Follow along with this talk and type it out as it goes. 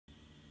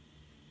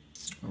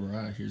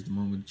Alright, here's the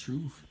moment of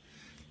truth.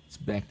 It's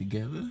back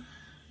together.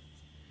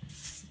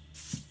 It's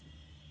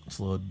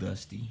a little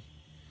dusty.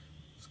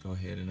 Let's go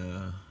ahead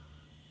and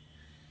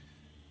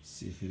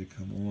see if it'll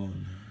come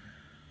on.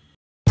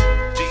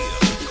 Dear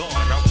God,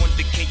 I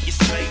wonder, can you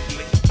save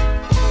me?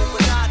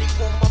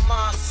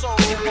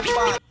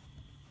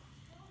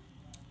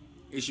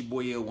 It's your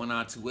boy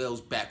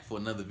L1R2Ls back for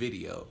another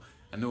video.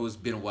 I know it's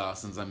been a while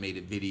since I made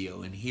a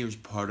video, and here's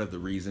part of the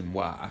reason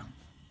why.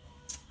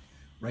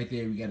 Right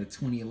there, we got a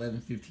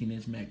 2011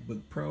 15-inch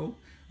MacBook Pro.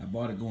 I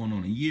bought it going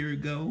on a year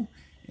ago,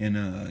 and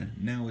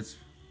now it's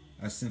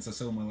since I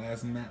sold my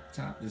last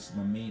laptop, this is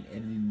my main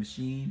editing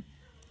machine.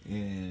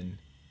 And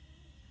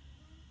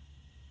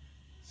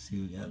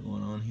see what we got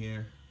going on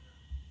here.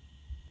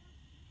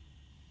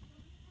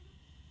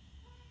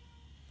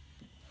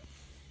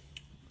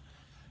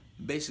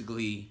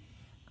 Basically,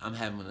 I'm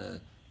having a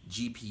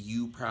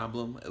GPU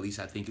problem. At least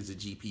I think it's a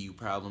GPU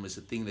problem. It's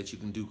a thing that you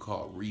can do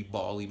called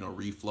reballing or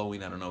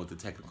reflowing. I don't know what the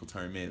technical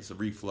term is. A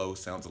reflow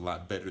sounds a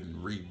lot better than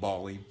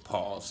reballing.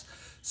 Pause.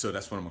 So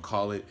that's what I'm gonna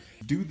call it.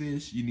 To do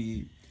this, you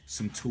need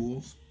some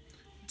tools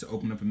to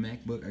open up a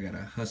MacBook. I got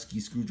a Husky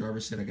screwdriver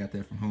set. I got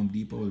that from Home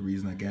Depot. The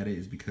reason I got it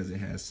is because it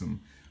has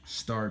some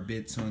star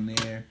bits on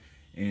there,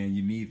 and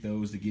you need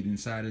those to get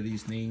inside of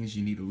these things.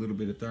 You need a little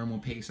bit of thermal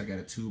paste. I got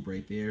a tube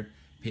right there.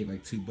 Paid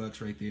like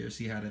 $2 right there.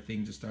 See how that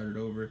thing just started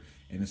over,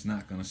 and it's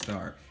not gonna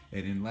start.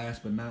 And then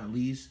last but not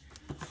least,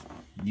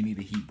 you need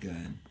a heat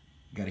gun.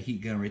 Got a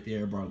heat gun right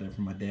there. I brought that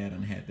from my dad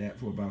and had that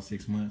for about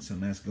 6 months. So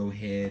let's go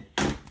ahead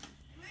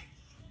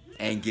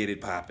and get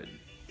it popping.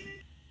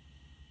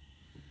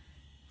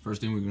 First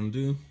thing we're gonna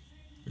do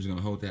is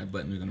gonna hold that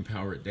button. We're gonna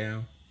power it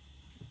down.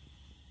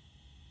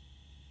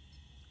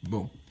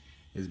 Boom.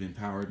 It's been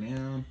powered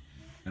down.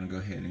 Gonna go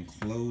ahead and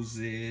close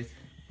it,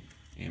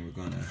 and we're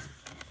gonna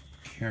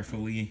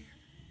carefully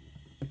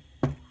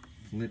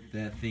flip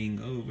that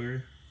thing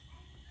over.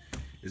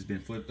 It's been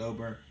flipped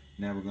over.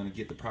 Now we're gonna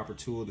get the proper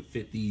tool to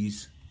fit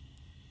these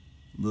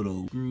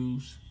little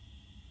screws.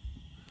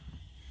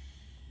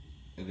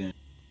 And then,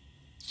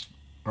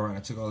 all right, I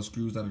took all the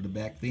screws out of the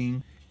back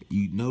thing.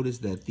 You notice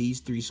that these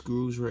 3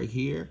 screws right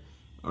here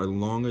are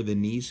longer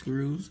than these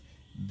screws.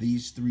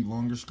 These 3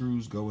 longer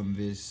screws go in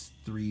this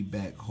 3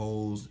 back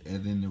holes,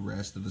 and then the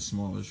rest of the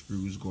smaller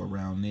screws go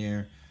around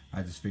there.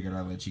 I just figured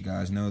I'd let you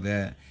guys know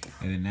that.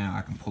 And then now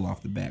I can pull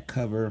off the back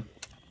cover.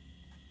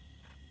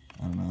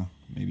 I don't know,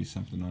 maybe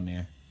something on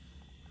there.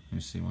 Let me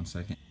see, 1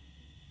 second.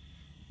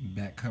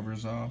 Back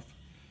cover's off.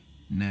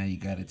 Now you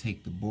gotta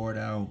take the board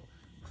out.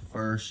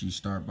 First, you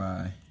start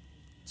by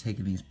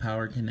taking these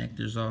power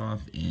connectors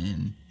off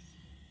and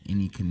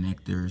any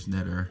connectors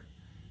that are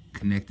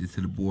connected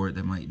to the board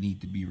that might need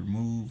to be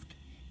removed.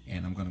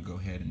 And I'm gonna go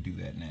ahead and do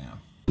that now.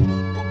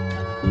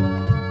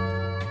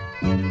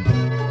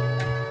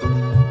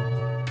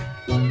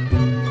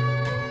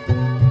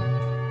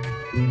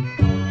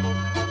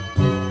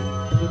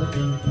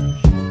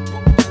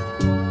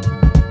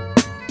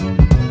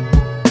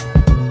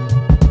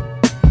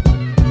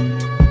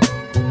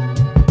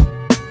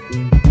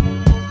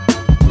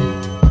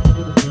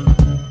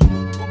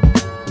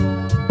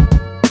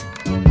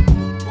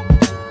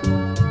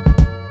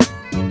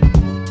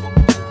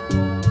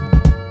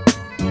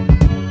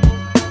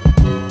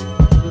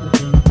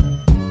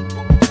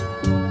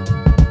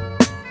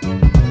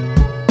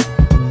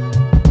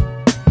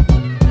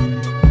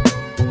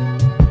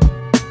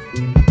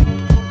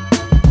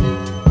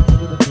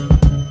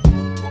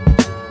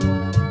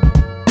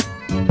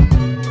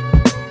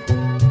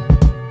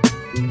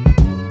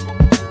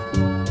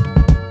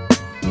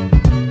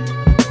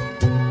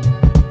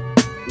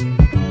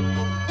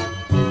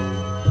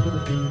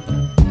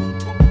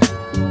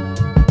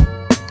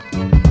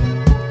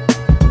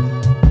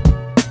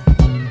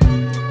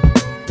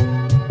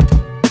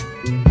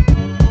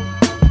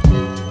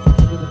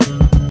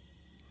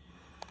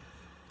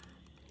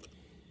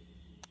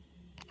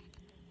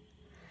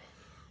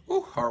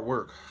 Ooh, hard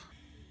work.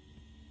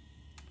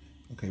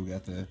 Okay, we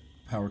got the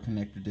power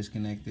connector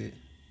disconnected.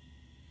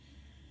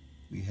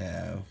 We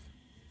have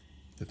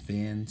the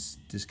fans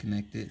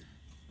disconnected,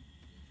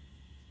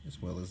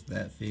 as well as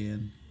that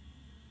fan.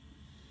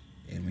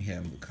 And we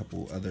have a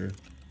couple other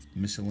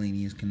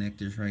miscellaneous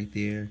connectors right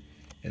there.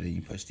 And then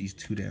you push these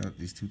 2 down,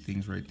 these 2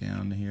 things right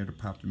down here to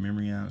pop the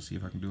memory out. See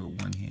if I can do it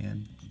with one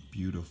hand.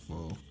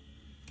 Beautiful.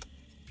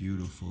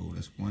 Beautiful.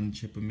 That's 1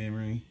 chip of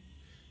memory.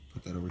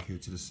 Put that over here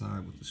to the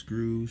side with the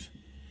screws,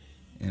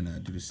 and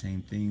do the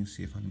same thing.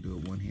 See if I can do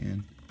it one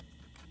hand.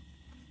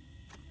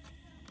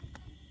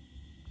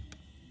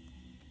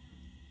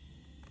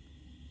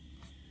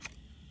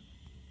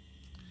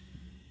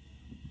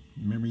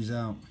 Memory's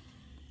out.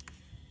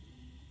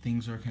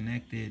 Things are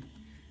connected.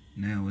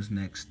 Now it's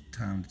next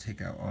time to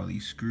take out all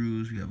these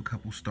screws. We have a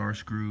couple star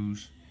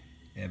screws,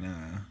 and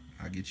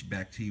I'll get you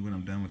back to you when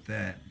I'm done with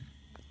that.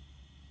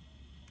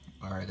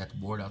 All right, I got the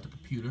board out the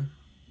computer.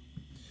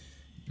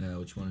 Now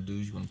what you want to do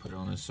is you want to put it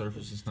on a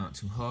surface it's not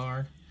too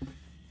hard. You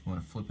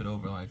want to flip it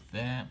over like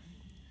that.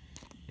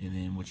 And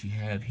then what you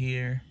have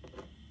here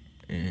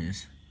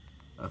is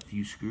a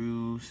few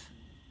screws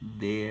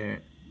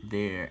there,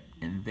 there,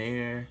 and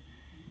there.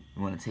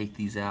 You want to take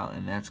these out,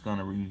 and that's going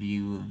to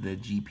review the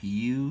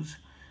GPUs.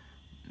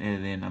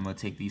 And then I'm going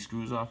to take these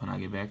screws off, and I'll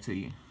get back to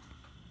you.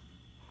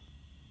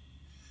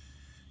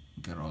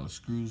 Got all the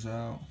screws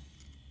out.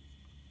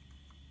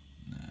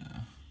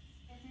 Now,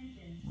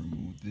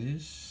 remove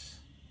this.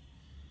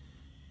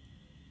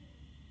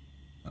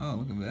 Oh,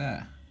 look at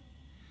that.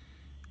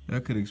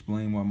 That could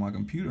explain why my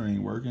computer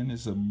ain't working.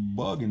 It's a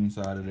bug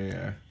inside of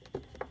there.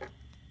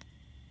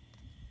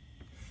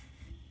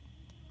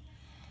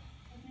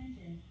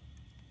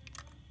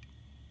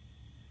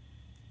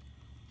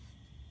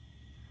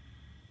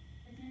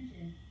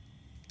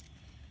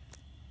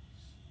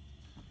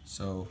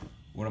 So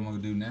what I'm gonna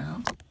do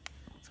now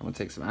is I'm gonna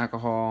take some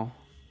alcohol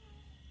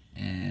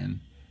and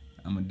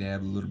I'm gonna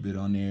dab a little bit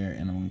on there,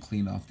 and I'm gonna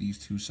clean off these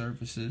two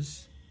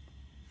surfaces.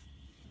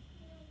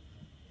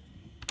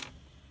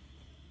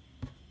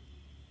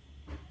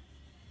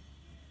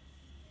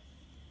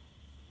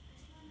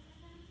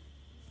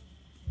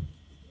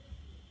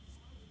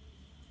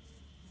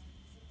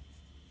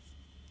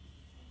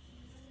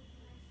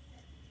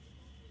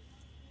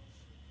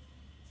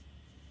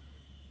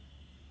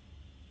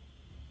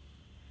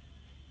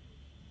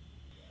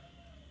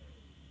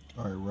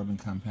 All right, rubbing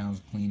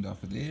compounds cleaned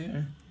off of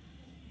there.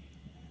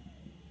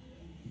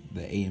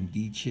 The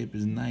AMD chip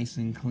is nice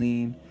and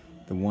clean.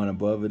 The one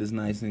above it is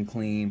nice and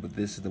clean, but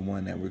this is the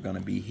one that we're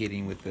gonna be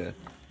hitting with the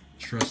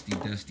trusty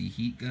dusty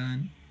heat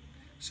gun.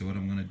 So what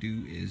I'm gonna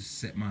do is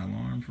set my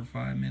alarm for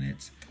 5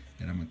 minutes,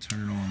 and I'm gonna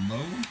turn it on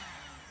low,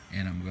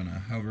 and I'm gonna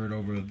hover it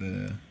over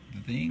the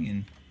thing,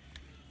 and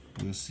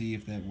we'll see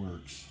if that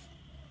works.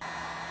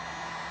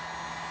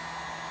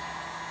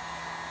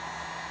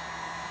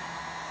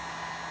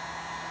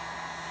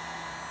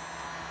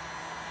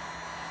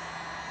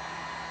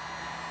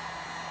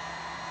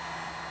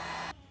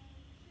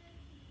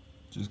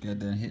 Just got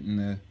done hitting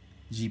the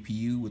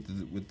GPU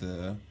with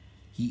the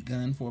heat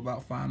gun for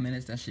about 5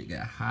 minutes. That shit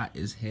got hot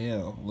as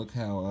hell. Look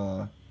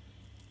how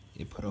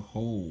it put a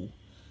hole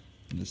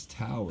in this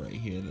towel right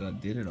here that I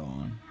did it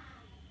on.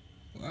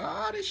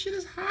 Wow, this shit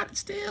is hot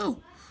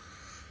still.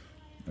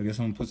 I guess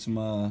I'm gonna put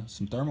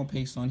some thermal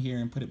paste on here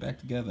and put it back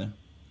together.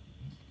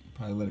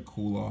 Probably let it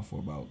cool off for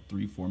about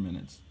 3-4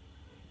 minutes.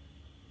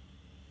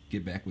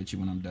 Get back with you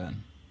when I'm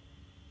done.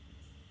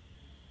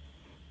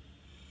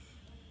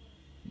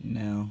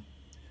 Now,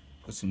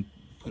 hit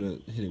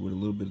it with a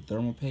little bit of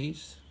thermal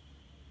paste.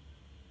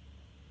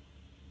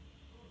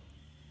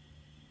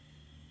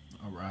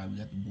 All right, we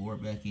got the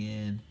board back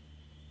in,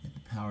 got the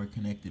power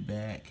connected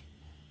back,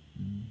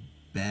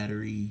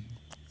 battery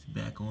is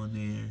back on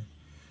there.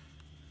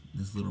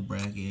 This little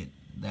bracket,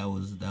 that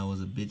was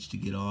a bitch to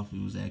get off.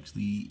 It was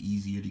actually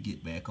easier to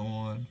get back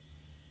on.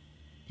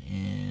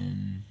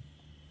 And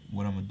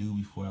what I'm gonna do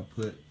before I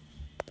put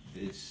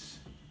this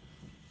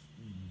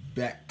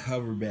back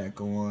cover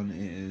back on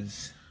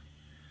is,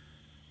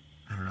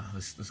 I don't know,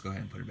 let's go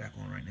ahead and put it back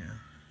on right now.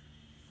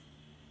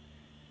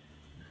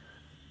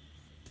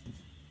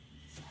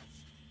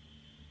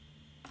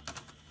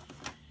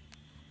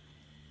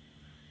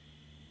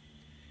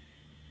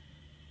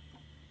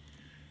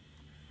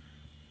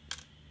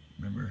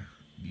 Remember,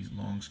 these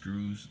long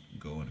screws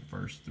go in the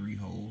first 3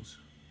 holes.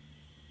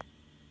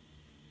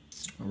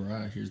 All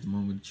right, here's the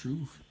moment of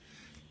truth.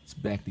 It's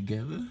back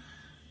together.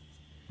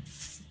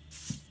 It's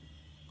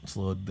a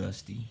little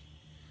dusty.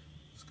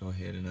 Let's go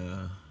ahead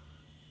and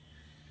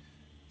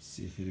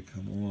see if it'll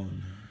come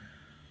on.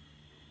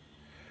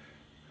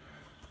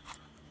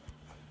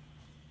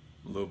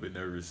 A little bit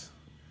nervous.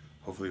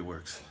 Hopefully it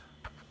works.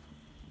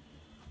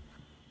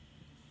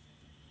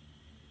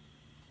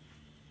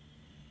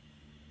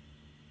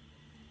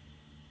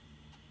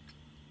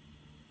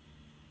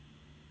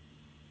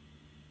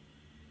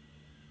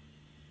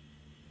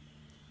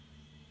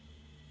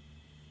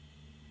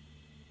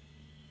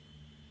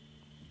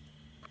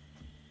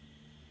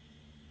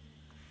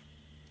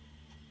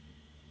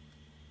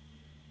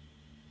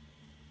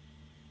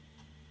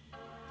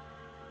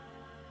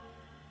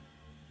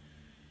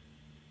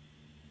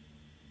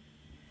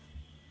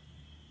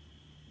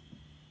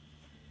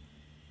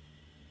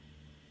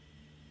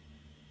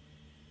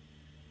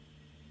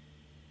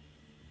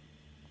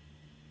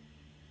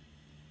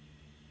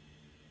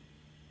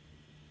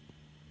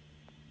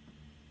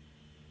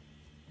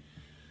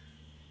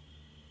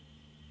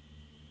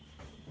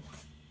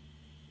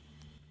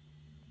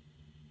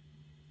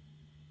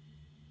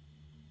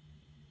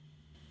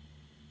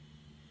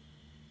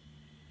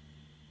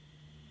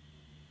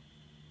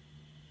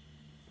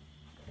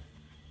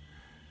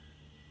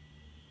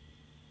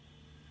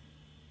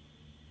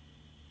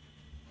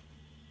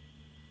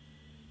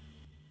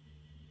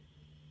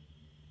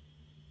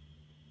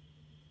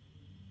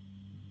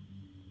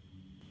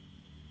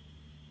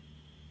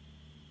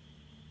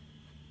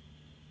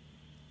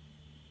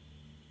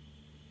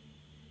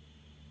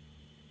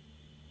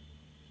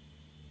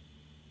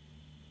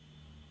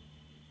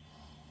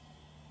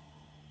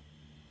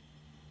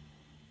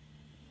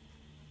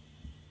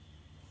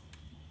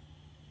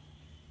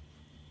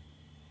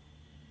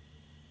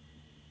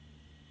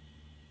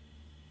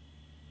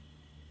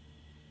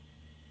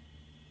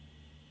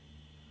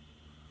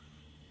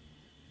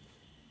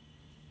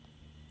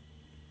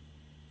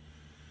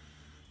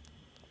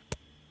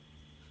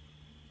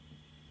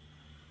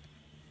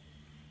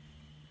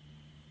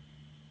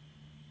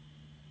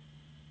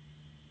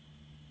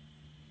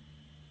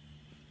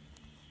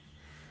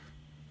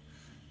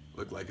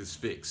 look like it's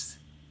fixed.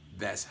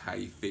 That's how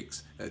you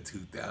fix a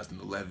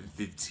 2011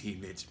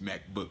 15-inch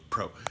MacBook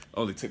Pro.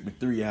 Only took me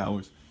 3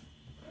 hours.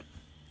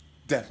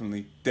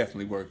 Definitely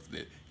worth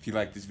it. If you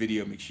like this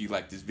video, make sure you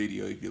like this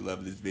video. If you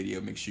love this video,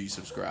 make sure you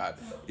subscribe.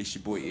 It's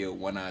your boy Ill,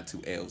 1 I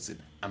 2 L's, and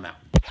I'm out.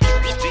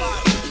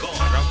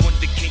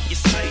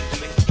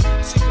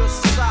 Secret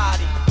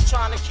society,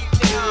 trying to keep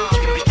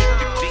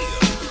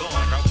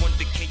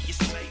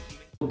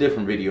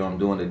Different video I'm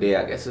doing today.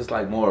 I guess it's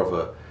like more of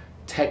a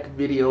tech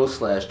video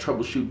slash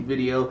troubleshooting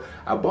video.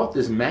 I bought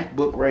this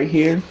MacBook right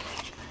here.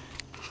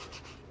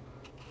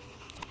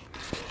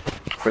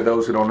 For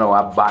those who don't know,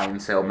 I buy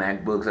and sell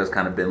MacBooks. That's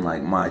kind of been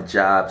like my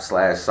job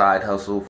slash side hustle